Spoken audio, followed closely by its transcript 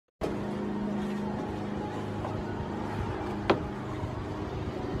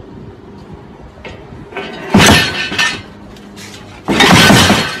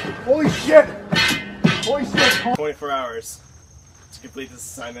24 hours to complete this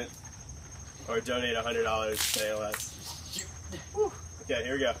assignment, or donate $100 to ALS. Okay,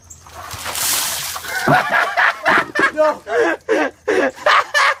 here we go. No!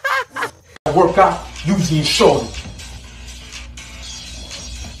 Work out using shorty.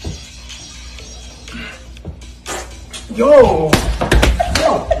 Yo!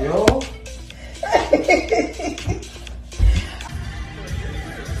 Yo!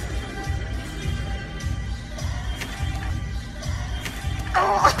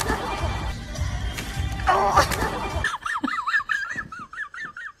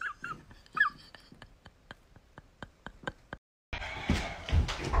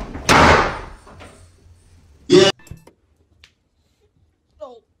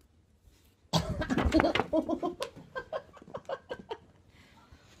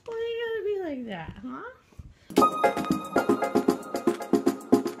 Why you gotta be like that, huh?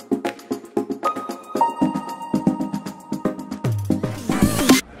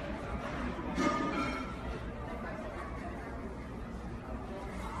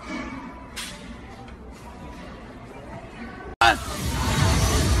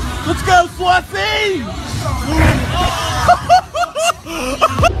 Let's go, Fluffy!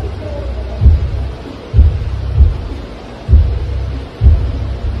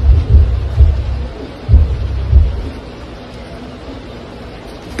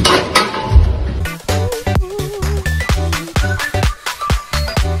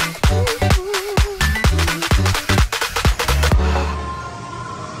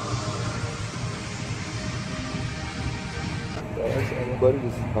 Anybody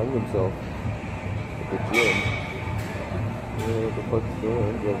just hung himself at the gym. Yeah, what the fuck's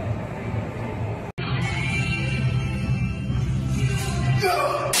going on?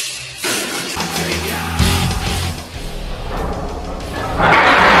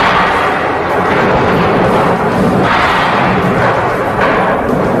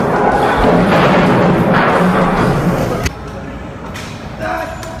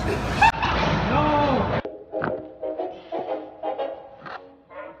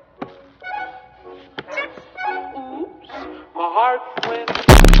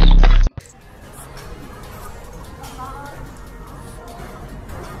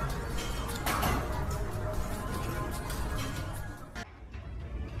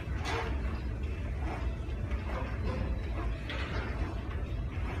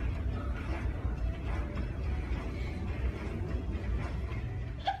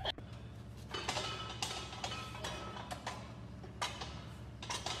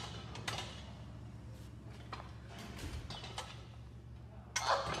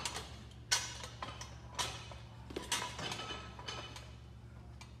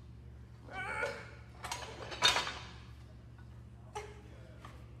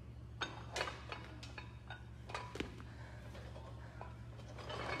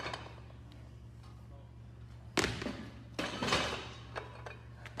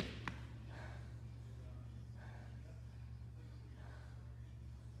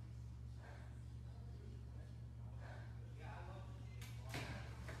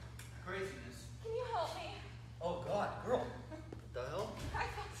 Craziness. Can you help me? Oh God, girl. What the hell? I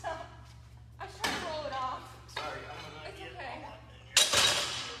thought so. I was trying to roll it off. Sorry, I'm gonna It's get okay.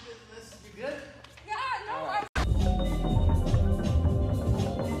 your business. You good? Yeah, no, All right.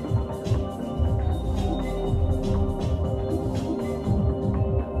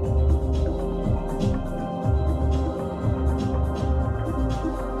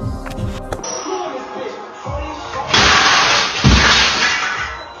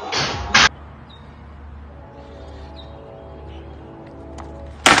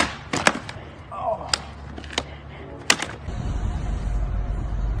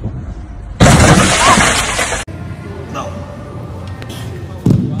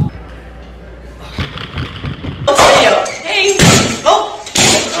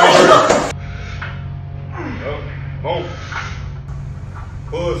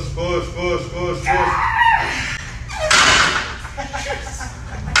 Push, push, push, push, push.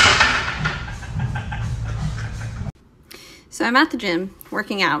 So I'm at the gym,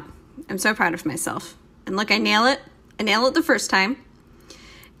 working out. I'm so proud of myself. And look, I nail it. I nail it the first time.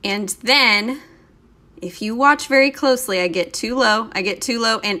 And then, if you watch very closely, I get too low,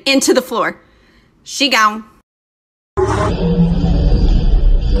 and into the floor. She gone.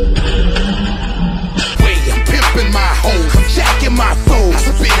 Pimping my hoes, I'm jacking my soul. I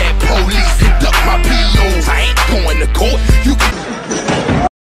spit at police and duck my POs. I ain't going to court. You can.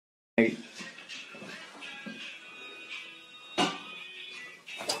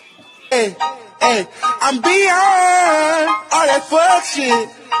 Hey, hey, I'm beyond all that fuck shit.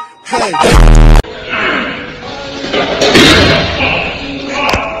 Hey.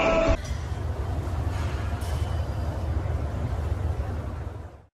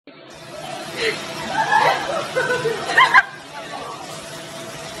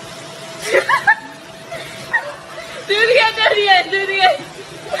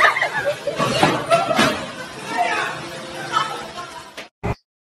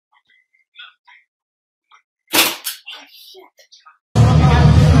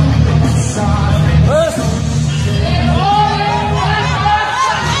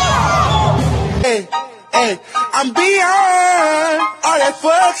 Hey, I'm beyond all that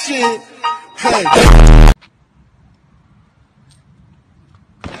fuck shit. Hey.